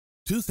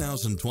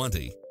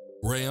2020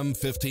 Ram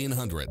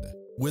 1500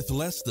 with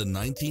less than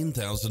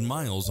 19,000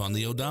 miles on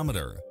the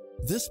odometer.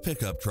 This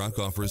pickup truck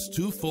offers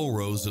 2 full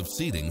rows of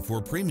seating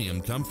for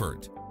premium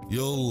comfort.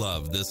 You'll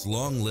love this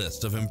long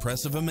list of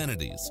impressive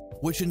amenities,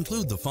 which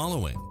include the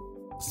following: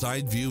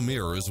 side view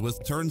mirrors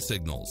with turn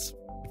signals,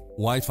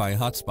 Wi-Fi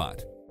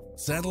hotspot,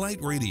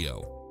 satellite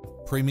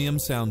radio, premium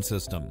sound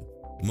system,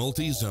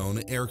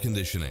 multi-zone air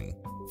conditioning,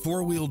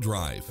 4-wheel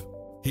drive,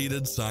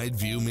 heated side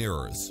view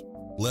mirrors,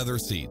 leather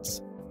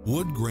seats,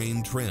 wood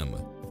grain trim,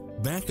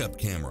 backup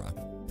camera,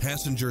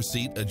 passenger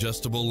seat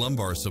adjustable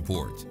lumbar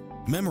support,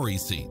 memory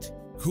seat,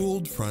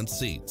 cooled front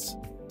seats,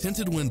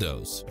 tinted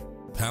windows,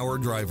 power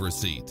driver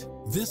seat.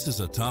 This is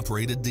a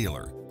top-rated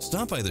dealer.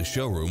 Stop by the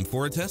showroom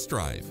for a test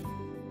drive.